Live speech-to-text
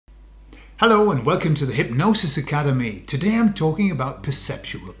Hello and welcome to the Hypnosis Academy. Today I'm talking about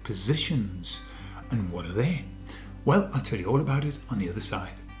perceptual positions. And what are they? Well, I'll tell you all about it on the other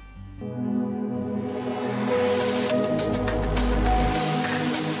side.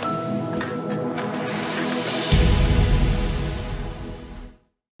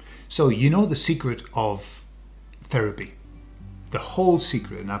 So you know the secret of therapy. The whole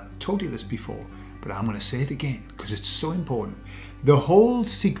secret, and I've told you this before, but I'm going to say it again because it's so important. The whole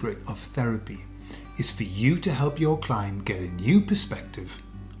secret of therapy is for you to help your client get a new perspective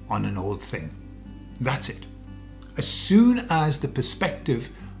on an old thing. That's it. As soon as the perspective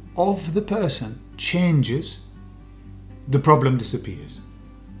of the person changes, the problem disappears.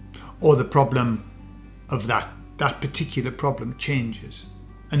 Or the problem of that particular problem changes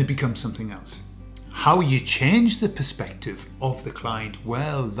and it becomes something else. How you change the perspective of the client,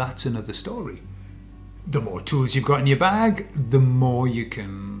 well, that's another story. The more tools you've got in your bag, the more you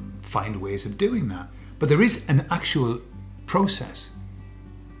can find ways of doing that. But there is an actual process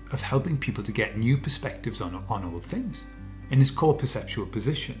of helping people to get new perspectives on old things. And it's called perceptual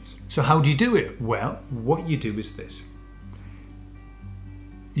positions. So how do you do it? Well, what you do is this.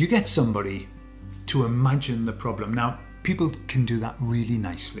 You get somebody to imagine the problem. Now, people can do that really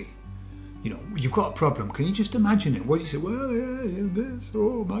nicely. You know, you've got a problem. Can you just imagine it? What do you say? Well, yeah, this.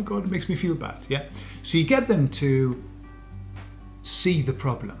 Oh my God, it makes me feel bad. Yeah. So you get them to see the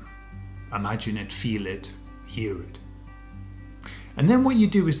problem, imagine it, feel it, hear it. And then what you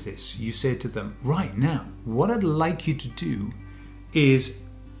do is this. You say to them, right now, what I'd like you to do is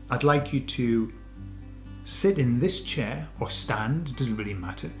I'd like you to sit in this chair or stand. It doesn't really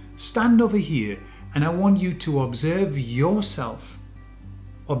matter. Stand over here, and I want you to observe yourself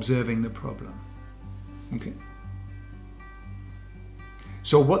observing the problem. Okay?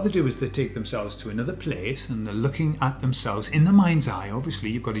 So what they do is they take themselves to another place and they're looking at themselves in the mind's eye. Obviously,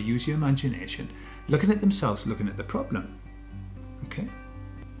 you've got to use your imagination. Looking at themselves, looking at the problem. Okay?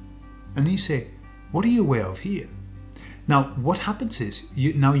 And you say, what are you aware of here? Now, what happens is,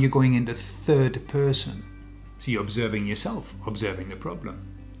 now you're going into third person. So you're observing yourself, observing the problem.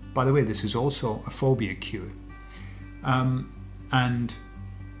 By the way, this is also a phobia cure. And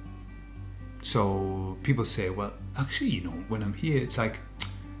so people say, well, actually, you know, when I'm here, it's like,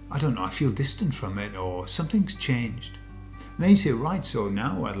 I don't know, I feel distant from it or something's changed. And then you say, right, so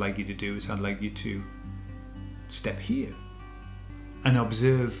now what I'd like you to do is I'd like you to step here and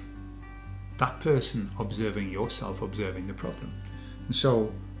observe that person, observing yourself, observing the problem. And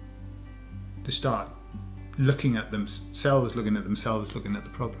so they start looking at themselves, looking at the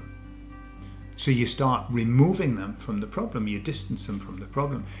problem. So you start removing them from the problem, you distance them from the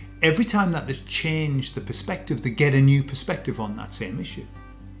problem. Every time that they change the perspective, they get a new perspective on that same issue.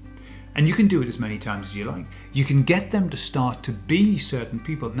 And you can do it as many times as you like. You can get them to start to be certain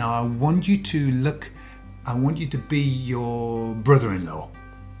people. Now I want you to be your brother-in-law.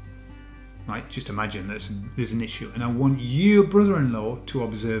 Right? Just imagine there's an issue. And I want your brother-in-law to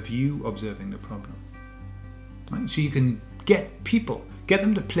observe you observing the problem. Right? So you can get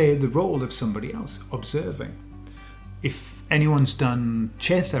them to play the role of somebody else, observing. If anyone's done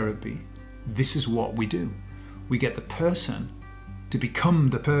chair therapy, this is what we do. We get the person to become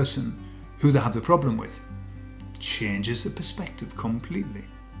the person who they have the problem with. Changes the perspective completely.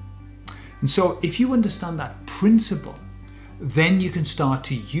 And so if you understand that principle, then you can start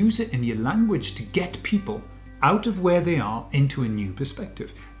to use it in your language to get people out of where they are into a new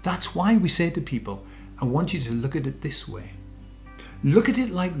perspective. That's why we say to people, I want you to look at it this way. Look at it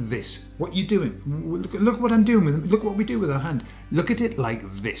like this. What you're doing. Look what I'm doing with them. Look what we do with our hand. Look at it like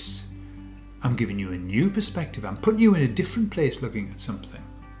this. I'm giving you a new perspective. I'm putting you in a different place looking at something.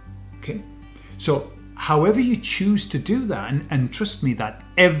 Okay? So however you choose to do that, and trust me that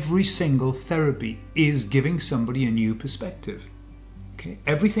every single therapy is giving somebody a new perspective. Okay?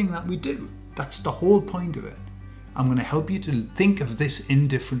 Everything that we do. That's the whole point of it. I'm going to help you to think of this in a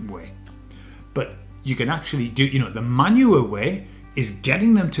different way. But you can actually do, the manual way is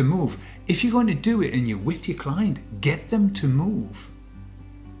getting them to move. If you're going to do it and you're with your client, get them to move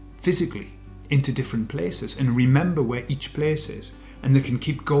physically into different places and remember where each place is. And they can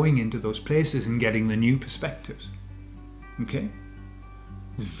keep going into those places and getting the new perspectives. Okay?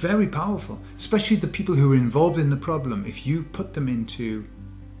 It's very powerful, especially the people who are involved in the problem. If you put them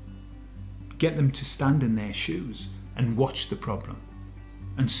get them to stand in their shoes and watch the problem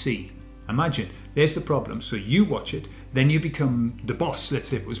and see. Imagine, there's the problem, so you watch it, then you become the boss. Let's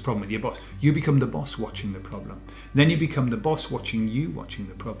say it was a problem with your boss. You become the boss watching the problem. Then you become the boss watching you watching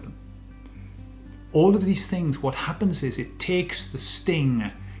the problem. All of these things, what happens is it takes the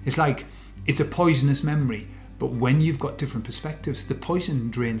sting. It's like, it's a poisonous memory, But when you've got different perspectives, the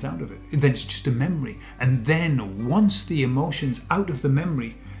poison drains out of it. Then it's just a memory. And then once the emotion's out of the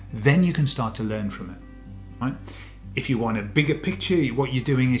memory, then you can start to learn from it. Right? If you want a bigger picture, what you're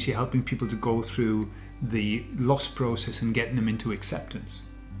doing is you're helping people to go through the loss process and getting them into acceptance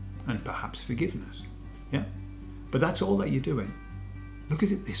and perhaps forgiveness. Yeah? But that's all that you're doing. Look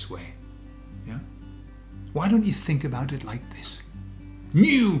at it this way. Yeah? Why don't you think about it like this?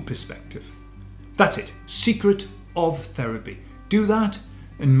 New perspective. That's it. Secret of therapy. Do that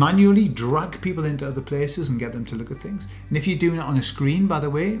and manually drag people into other places and get them to look at things. And if you're doing it on a screen, by the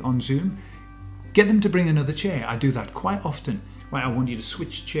way, on Zoom, get them to bring another chair. I do that quite often. Right, I want you to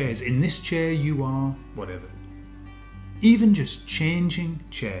switch chairs. In this chair you are whatever. Even just changing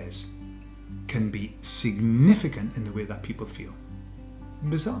chairs can be significant in the way that people feel.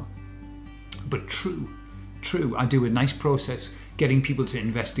 Bizarre. But true. I do a nice process getting people to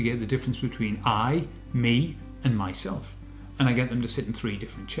investigate the difference between I, me, and myself. And I get them to sit in 3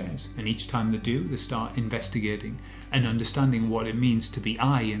 different chairs. And each time they do, they start investigating and understanding what it means to be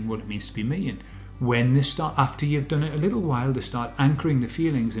I and what it means to be me. And when they start, after you've done it a little while, they start anchoring the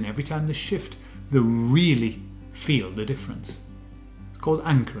feelings. And every time they shift, they really feel the difference. It's called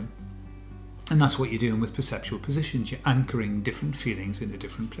anchoring. And that's what you're doing with perceptual positions. You're anchoring different feelings into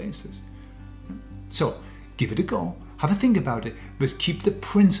different places. So give it a go. Have a think about it, but keep the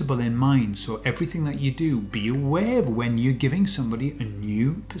principle in mind. So everything that you do, be aware of when you're giving somebody a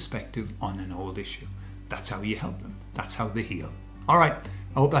new perspective on an old issue. That's how you help them. That's how they heal. All right.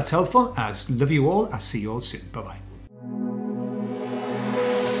 I hope that's helpful. I love you all. I'll see you all soon. Bye-bye.